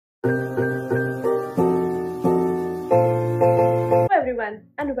Hello everyone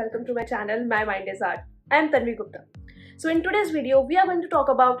and welcome to my channel My Mind is Art. I am Tanvi Gupta. So in today's video we are going to talk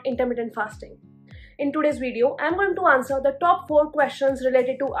about intermittent fasting. In today's video I am going to answer the top 4 questions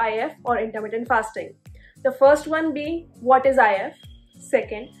related to IF or intermittent fasting. The first one being, what is IF?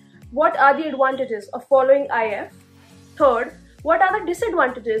 Second, what are the advantages of following IF? Third, what are the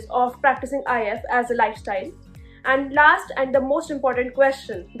disadvantages of practicing IF as a lifestyle? And last and the most important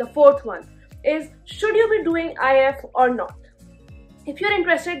question, the fourth one, is should you be doing IF or not? If you're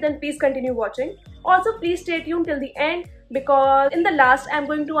interested, then please continue watching. Also, please stay tuned till the end because in the last, I'm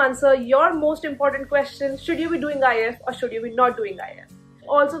going to answer your most important question, should you be doing IF or should you be not doing IF?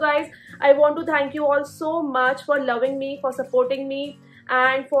 Also guys, I want to thank you all so much for loving me, for supporting me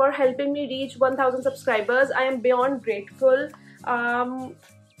and for helping me reach 1000 subscribers. I am beyond grateful.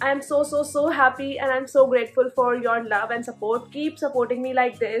 I'm so happy and I'm so grateful for your love and support. Keep supporting me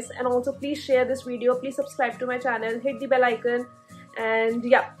like this, and also please share this video, please subscribe to my channel, hit the bell icon, and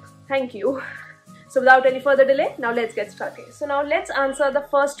yeah, thank you. So without any further delay, now let's get started. So now let's answer the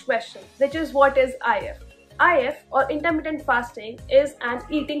first question, which is what is IF? IF or intermittent fasting is an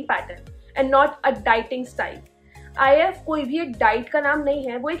eating pattern and not a dieting style. IF कोई भी एक diet का नाम नहीं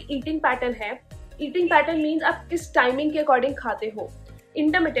है, वो एक eating pattern है. ईटिंग पैटर्न मीन्स आप किस टाइमिंग के अकॉर्डिंग खाते हो.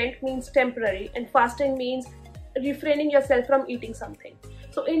 Intermittent means temporary and fasting means refraining yourself from eating something.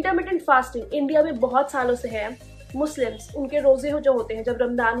 So intermittent fasting India में बहुत सालों से है. मुस्लिम्स उनके रोजे जो होते हैं, जब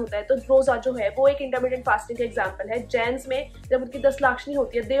रमजान होता है तो रोजा जो है वो एक इंटरमिटेंट फास्टिंग का एग्जांपल है. जैन्स में जब उनकी 10 लाखनी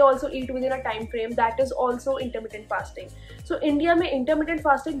होती है, they also eat with in a time frame, that is also intermittent fasting. So India में इंटरमिटेंट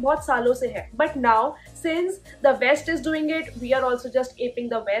फास्टिंग बहुत सालों से है, but now since the waste is doing it, we are also just aping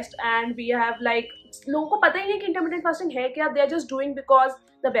the waste and we have like, लोगों को पता ही नहीं कि इंटरमिटेंट फास्टिंग है क्या, they are just doing because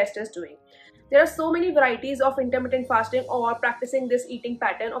the waste is doing. There are so many varieties of intermittent fasting or practicing this eating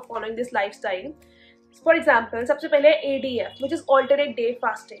pattern or following this lifestyle. For example, सबसे पहले ADF, which is alternate day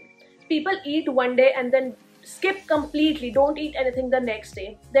fasting. People eat one day and then skip completely, don't eat anything the next day,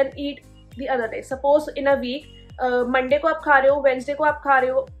 then eat the other day. Suppose in a week, Monday को आप खा रहे हो, Wednesday को आप खा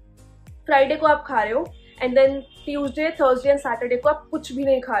रहे हो, Friday को आप खा रहे हो, and then Tuesday, Thursday and Saturday को आप कुछ भी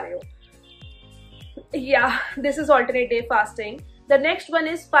नहीं खा रहे हो. Yeah, this is alternate day fasting. The next one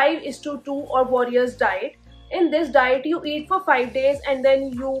is 5:2 or warrior's diet. In this diet, you eat for 5 days and then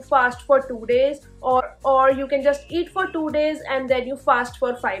you fast for 2 days, or you can just eat for 2 days and then you fast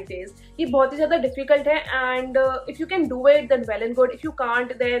for 5 days. ये बहुत ही ज़्यादा difficult है, and if you can do it, then well and good. If you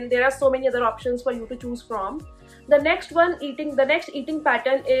can't, then there are so many other options for you to choose from. The next eating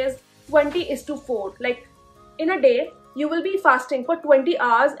pattern is 20:4. Like in a day, you will be fasting for 20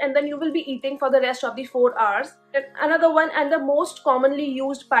 hours and then you will be eating for the rest of the 4 hours. Another one and the most commonly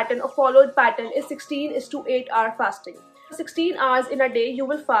used pattern or followed pattern is 16:8 hour fasting. 16 hours in a day you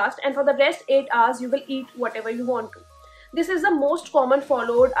will fast, and for the rest 8 hours you will eat whatever you want to. This is the most common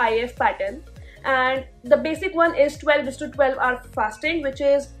followed IF pattern, and the basic one is 12:12 hour fasting, which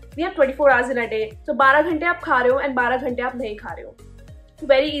is we have 24 hours in a day. So 12 घंटे आप खा रहे हो and 12 घंटे आप नहीं खा रहे हो.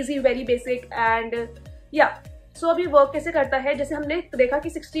 Very easy, very basic, and yeah. So अब ये वर्क कैसे करता है, जैसे हमने देखा कि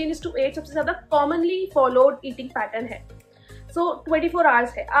 16:8 सबसे ज्यादा कॉमनली फॉलोड ईटिंग पैटर्न है. सो 24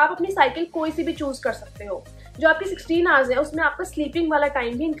 आवर्स है, आप अपनी साइकिल कोई सी भी चूज कर सकते हो. जो आपकी 16 आवर्स है उसमें आपका स्लीपिंग वाला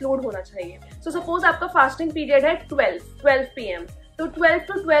टाइम भी इंक्लूड होना चाहिए. सो सपोज आपका फास्टिंग पीरियड है 12 PM, तो 12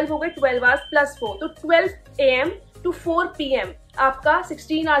 to 12 हो गए 12 आवर्स प्लस 4, तो 12 AM to 4 PM आपका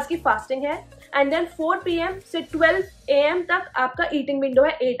 16 आवर्स की फास्टिंग है, एंड देन 4 PM से 12 AM तक आपका ईटिंग विंडो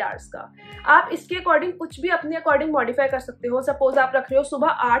है 8 आवर्स का. आप इसके अकॉर्डिंग कुछ भी अपने अकॉर्डिंग मॉडिफाई कर सकते हो. सपोज आप रख रहे हो सुबह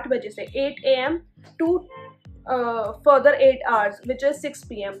 8 बजे से 8 AM to further 8 hours which is 6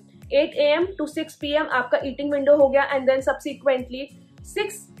 PM. 8 AM to 6 PM आपका ईटिंग विंडो हो गया, and then subsequently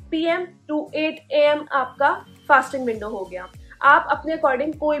 6 PM to 8 AM आपका फास्टिंग विंडो हो गया. आप अपने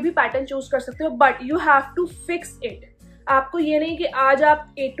अकॉर्डिंग कोई भी पैटर्न चूज कर सकते हो, but you have to fix it. आपको ये नहीं कि आज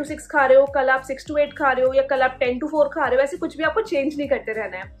आप 8 to 6 खा रहे हो, कल आप 6 to 8 खा रहे हो, या कल आप 10 to 4 खा रहे हो. ऐसे कुछ भी आपको चेंज नहीं करते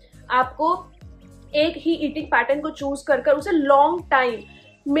रहना है. आपको एक ही ईटिंग पैटर्न को चूज कर उसे लॉन्ग टाइम,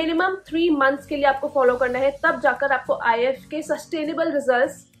 मिनिमम 3 months के लिए आपको फॉलो करना है, तब जाकर आपको IF के सस्टेनेबल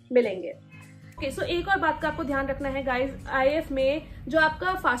रिजल्ट्स मिलेंगे. सो एक और बात का आपको ध्यान रखना है गाइज, IF में जो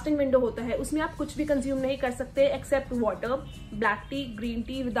आपका फास्टिंग विंडो होता है उसमें आप कुछ भी कंज्यूम नहीं कर सकते accept water, black T, green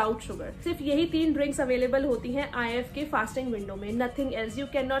tea without sugar. सिर्फ यही 3 ड्रिंक्स अवेलेबल होती हैं IF के फास्टिंग विंडो में, nothing else. You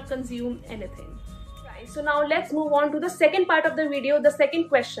can not consume anything. So now let's move on to the second part of the video, the second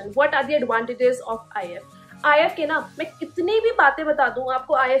question, what are the advantages of IF? IF के ना मैं कितनी भी बातें बता दूं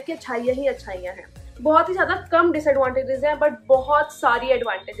आपको, IF की अच्छाइयाँ ही अच्छाइयाँ हैं. बहुत ही ज्यादा कम डिसएडवांटेजेस हैं, बट बहुत सारी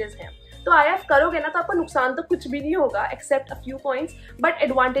एडवांटेजेस हैं. तो IF करोगे ना तो आपको नुकसान तो कुछ भी नहीं होगा accept a few points, but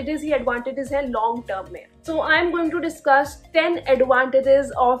advantages he advantages है लॉन्ग टर्म में. सो I am going to discuss 10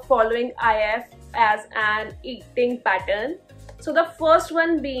 advantages of following IF as an eating pattern. So the first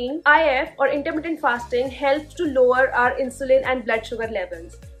one being IF or intermittent fasting helps to lower our insulin and blood sugar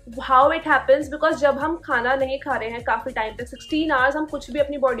levels. How it happens? Because जब हम खाना नहीं खा रहे हैं काफी time तक 16 hours हम कुछ भी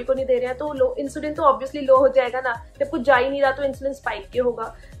अपनी बॉडी को नहीं दे रहे हैं तो लो इंसुलिन तो ऑब्वियसली लो हो जाएगा ना. जब कुछ जा ही नहीं रहा तो इंसुलिन स्पाइक के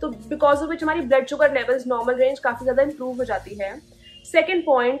होगा, तो बिकॉज ऑफ विच हमारी blood sugar levels normal range काफी ज्यादा इंप्रूव हो जाती है. Second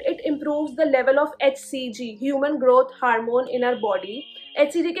point, it improves the level of HCG, human growth hormone in our body.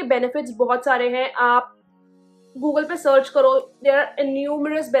 HCG के benefits बहुत सारे हैं, आप गूगल पे सर्च करो. There are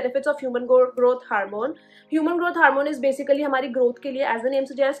numerous benefits of human growth hormone. Human growth hormone is basically हमारी growth के लिए, एज द नेम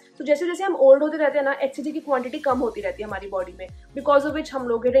सजेस्ट. तो जैसे जैसे हम ओल्ड होते रहते हैं ना, HCG की क्वांटिटी कम होती रहती है हमारी बॉडी में, बिकॉज ऑफ विच हम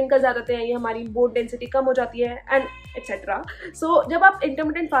लोग रिंकल्स आ जाते हैं, ये हमारी बोन डेंसिटी कम हो जाती है एंड एक्सेट्रा. सो जब आप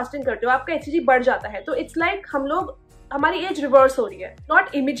इंटरमिटेंट फास्टिंग करते हो आपका HCG बढ़ जाता है, तो इट्स लाइक हम लोग हमारी एज रिवर्स हो रही है.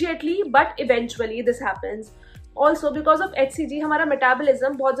 Not immediately but eventually this happens. Also because of HCG हमारा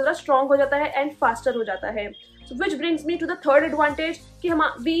मेटाबॉलिज्म बहुत ज्यादा स्ट्रॉन्ग हो जाता है एंड फास्टर हो जाता है. So which brings me to the third advantage कि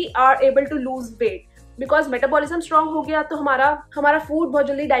we are able to lose weight. Because metabolism strong हो गया तो हमारा food बहुत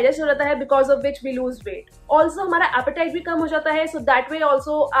जल्दी digest हो जाता है, because of which we lose weight. Also हमारा appetite भी कम हो जाता है, so that way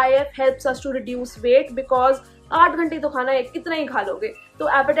also IF helps us to reduce weight because 8 घंटे तो खाना है, कितना ही खा लोगे, तो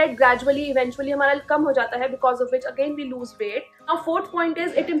appetite gradually eventually हमारा कम हो जाता है, because of which again we lose weight. Now fourth point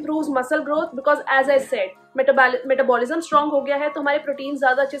is it improves muscle growth because as I said metabolism strong हो गया है तो हमारे प्रोटीन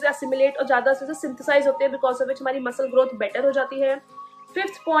ज्यादा अच्छे से असिमिलेट और ज्यादा अच्छे से सिंथेसाइज होते हैं, बिकॉज ऑफ विच हमारी मसल ग्रोथ बेटर हो जाती है.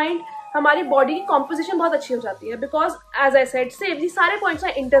 फिफ्थ पॉइंट, हमारी बॉडी की कॉम्पोजिशन बहुत अच्छी हो जाती है, because as I said same ये सारे पॉइंट्स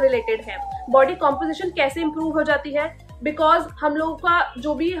इंटर रिलेटेड हैं. बॉडी कॉम्पोजिशन कैसे इंप्रूव हो जाती है? बिकॉज हम लोगों का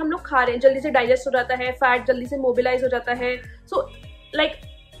जो भी हम लोग खा रहे हैं जल्दी से डाइजेस्ट हो जाता है, फैट जल्दी से मोबिलाइज हो जाता है. सो लाइक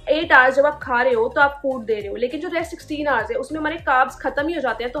 8 आवर्स जब आप खा रहे हो तो आप फूड दे रहे हो, लेकिन जो रेस्ट 16 आवर्स है उसमें हमारे कार्ब्स खत्म ही हो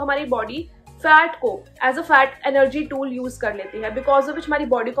जाते हैं, तो हमारी बॉडी फैट को as a fat energy tool use कर लेती है, बिकॉज ऑफ विच हमारी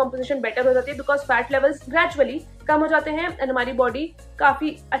बॉडी कॉम्पोजिशन बेटर हो जाती है, बिकॉज फैट लेवल्स ग्रेजुअली कम हो जाते हैं एंड हमारी बॉडी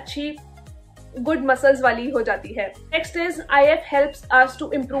काफी अच्छी गुड मसल्स वाली हो जाती है. Next is IF helps us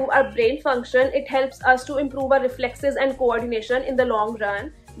to improve our brain function. It helps us to improve our reflexes and coordination in the long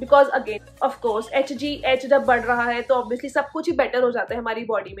run, because again of course HG जब बढ़ रहा है तो ऑब्वियसली सब कुछ ही बेटर हो जाता है हमारी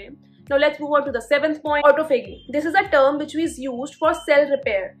बॉडी में. Now let's move on to the seventh point, autophagy. This is a term which is used for cell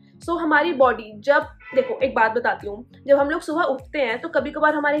repair. So हमारी बॉडी जब, देखो एक बात बताती हूँ, जब हम लोग सुबह उठते हैं तो कभी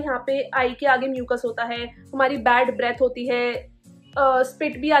कभार हमारे यहाँ पे आई के आगे म्यूकस होता है, हमारी बैड ब्रेथ होती है,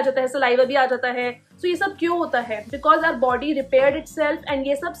 स्पिट भी आ जाता है, सलाइवा भी आ जाता है. तो ये सब क्यों होता है? Because our body repaired itself and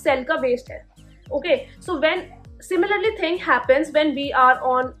ये सब सेल का वेस्ट है. Okay, so when similarly thing happens when we are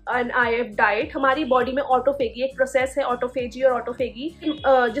on an IF diet. हमारी बॉडी में ऑटोफेगी एक प्रोसेस है, ऑटोफेजी और ऑटोफेगी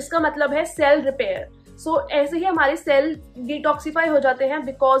जिसका मतलब है सेल रिपेयर. सो ऐसे ही हमारे सेल डिटॉक्सिफाई हो जाते हैं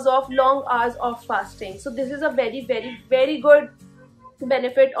because of long hours of fasting. So this is a very very very good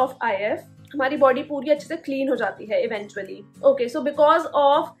benefit of IF. हमारी बॉडी पूरी अच्छे से क्लीन हो जाती है eventually. Okay, so because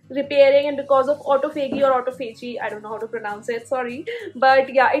of repairing and because of autophagy और autophagy, I don't know how to pronounce it, sorry, but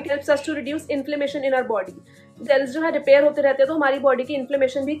या it helps us to reduce inflammation in our body. Sales जो है repair होते रहते हैं तो हमारी body की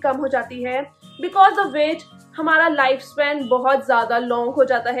इन्फ्लेमेशन भी कम हो जाती है, बिकॉज ऑफ विच हमारा लाइफ स्पैन बहुत ज्यादा लॉन्ग हो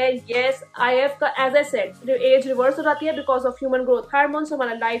जाता है. येस, IF का as I said as reverse हो जाती है because of human growth hormones,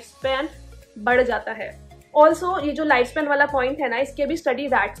 हमारा लाइफ स्पैन बढ़ जाता है. ऑल्सो ये जो लाइफ स्पैन वाला पॉइंट है ना, इसकी भी स्टडी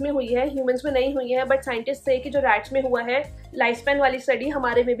रैट्स में हुई है, ह्यूमंस में नहीं हुई है, बट साइंटिस्ट से कि जो रैट्स में हुआ है लाइफ स्पैन वाली स्टडी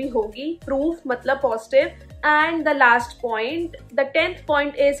हमारे में भी होगी. प्रूफ मतलब positive. And the last point, the 10th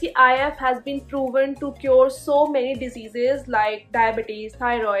point is कि IF has been proven to cure so many diseases like diabetes,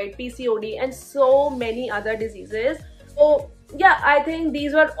 thyroid, PCOD and so many other diseases. So yeah, I think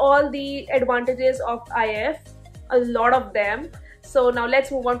these were all the advantages of IF, a lot of them. So now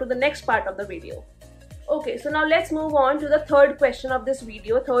let's move on to the next part of the video. Okay, so now let's move on to the third question of this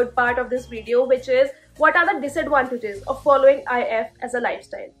video, third part of this video, which is what are the disadvantages of following IF as a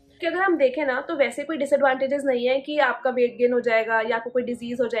lifestyle? कि अगर हम देखें ना तो वैसे कोई disadvantages नहीं है कि आपका वेट गेन हो जाएगा या आपको कोई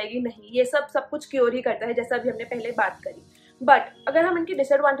डिजीज हो जाएगी, नहीं, ये सब कुछ क्योर ही करता है जैसा अभी हमने पहले बात करी. बट अगर हम इनकी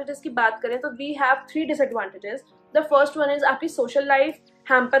डिसएडवांटेजेस की बात करें तो we have 3 disadvantages. The first one is आपकी सोशल लाइफ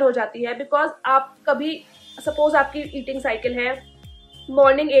हैम्पर हो जाती है, बिकॉज आप कभी सपोज आपकी ईटिंग साइकिल है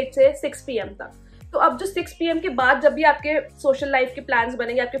मॉर्निंग 8 से 6 PM तक, तो अब जो 6 PM के बाद जब भी आपके सोशल लाइफ के प्लान्स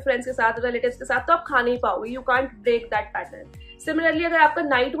बनेंगे आपके फ्रेंड्स के साथ, रिलेटिव्स के साथ, तो आप खा नहीं पाओगे. You can't break that pattern. Similarly अगर आपका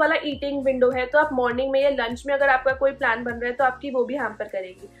नाइट वाला ईटिंग विंडो है तो आप मॉर्निंग में या लंच में अगर आपका कोई प्लान बन रहा है तो आपकी वो भी हैम्पर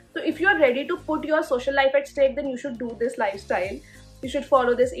करेगी. तो if you are ready to put your social life at stake then you should do this lifestyle, you should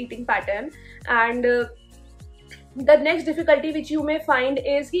follow this eating pattern. And the next difficulty which you may find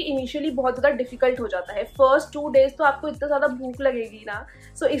is कि initially बहुत ज़्यादा difficult हो जाता है। First 2 days तो आपको इतना ज़्यादा भूख लगेगी ना,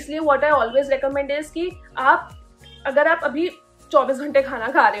 सो इसलिए what I always recommend is कि अगर आप अभी 24 घंटे खाना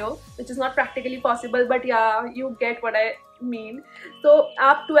खा रहे हो, which is not practically possible, but या you get what I mean, तो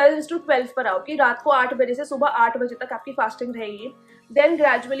आप 12:12 पर आओ कि रात को 8 बजे से सुबह 8 बजे तक आपकी फास्टिंग रहेगी। देन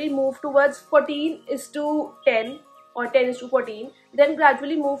ग्रेजुअली मूव टूवर्ड्स 14:10 और 10:14, देन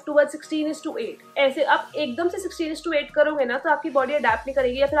ग्रेजुअली मूव टूवर्ड्स 16:8। ऐसे आप एकदम से 16:8 करोगे ना तो आपकी बॉडी अडेप्ट नहीं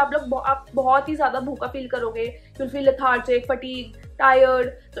करेगी, या फिर आप बहुत ही ज़्यादा भूखा फील करोगे, you will feel lethargic, fatigue, tired.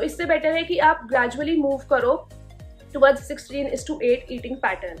 तो इससे बेटर है कि आप ग्रेजुअली मूव करो towards 16:8 eating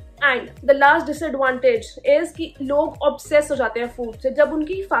pattern. And the last disadvantage is कि लोग obsess हो जाते हैं फूड से। जब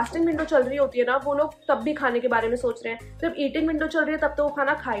उनकी फास्टिंग विंडो चल रही होती है ना, वो लोग तब भी खाने के बारे में सोच रहे हैं, जब ईटिंग विंडो चल रही है तब तो वो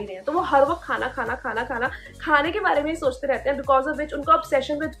खाना खा ही रहे हैं, तो वो हर वक्त खाने के बारे में ही सोचते रहते हैं, बिकॉज ऑफ विच उनका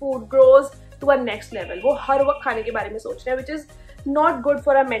obsession with food grows to a next level. वो हर वक्त खाने के बारे में सोच रहे हैं, which is not good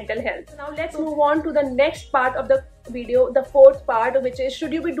for our mental health. Now let's move on to the next part of the video, the fourth part, which is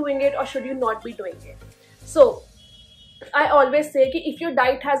should you be doing it or should you not be doing it. So I always say कि if your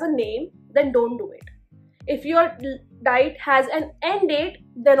diet has a name, then don't do it. If your diet has an end date,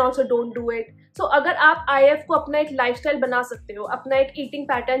 then also don't do it. So अगर आप IF को अपना एक lifestyle बना सकते हो, अपना एक eating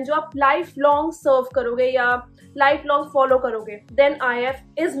pattern जो आप life long serve करोगे या life long follow करोगे, then IF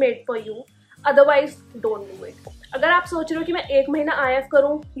is made for you. Otherwise, don't do it. अगर आप सोच रहे हो कि मैं 1 महीना IF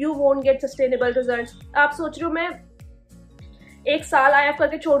करूँ, you won't get sustainable results. आप सोच रहे हो मैं 1 साल IF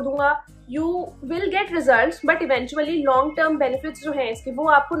करके छोड़ दूंगा, you will get results, but eventually long term benefits जो हैं इसके वो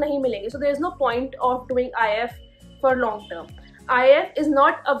आपको नहीं मिलेंगे. So there is no point of doing IF for long term. IF is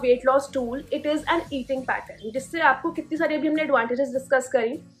not a weight loss tool, it is an eating pattern, जिससे आपको कितनी सारी अभी हमने advantages discuss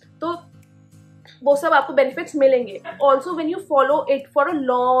करी, तो वो सब आपको benefits मिलेंगे. Also when you follow it for a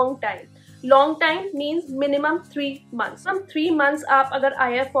long time means minimum 3 months. हम 3 months आप अगर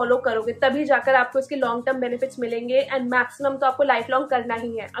IF फॉलो करोगे तभी जाकर आपको इसके लॉन्ग टर्म बेनिफिट्स मिलेंगे, एंड मैक्सिमम तो आपको लाइफ लॉन्ग करना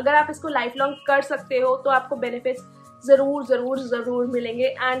ही है. अगर आप इसको लाइफ लॉन्ग कर सकते हो तो आपको बेनिफिट्स जरूर मिलेंगे,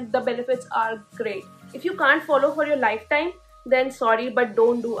 and the benefits are great. If you can't follow for your life time, then sorry but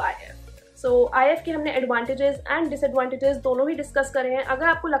don't do IF. So IF के हमने एडवांटेजेस एंड डिसएडवांटेजेस दोनों ही डिस्कस करे हैं. अगर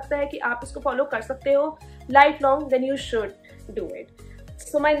आपको लगता है कि आप इसको फॉलो कर सकते हो life long, then you should do it.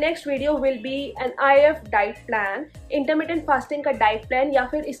 So my next video will be an IF diet plan, intermittent fasting का diet plan, या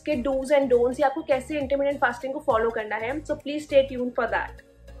फिर इसके do's and don'ts, या आपको कैसे intermittent fasting को follow करना है. So please stay tuned for that.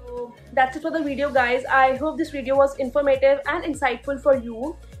 So that's it for the video, guys. I hope this video was informative and insightful for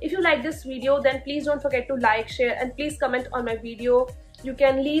you. If you like this video, then please don't forget to like, share, and please comment on my video. You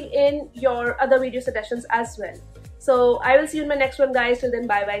can leave in your other video suggestions as well. So I will see you in my next one, guys. Till then,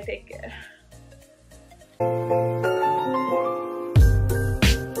 bye bye. Take care.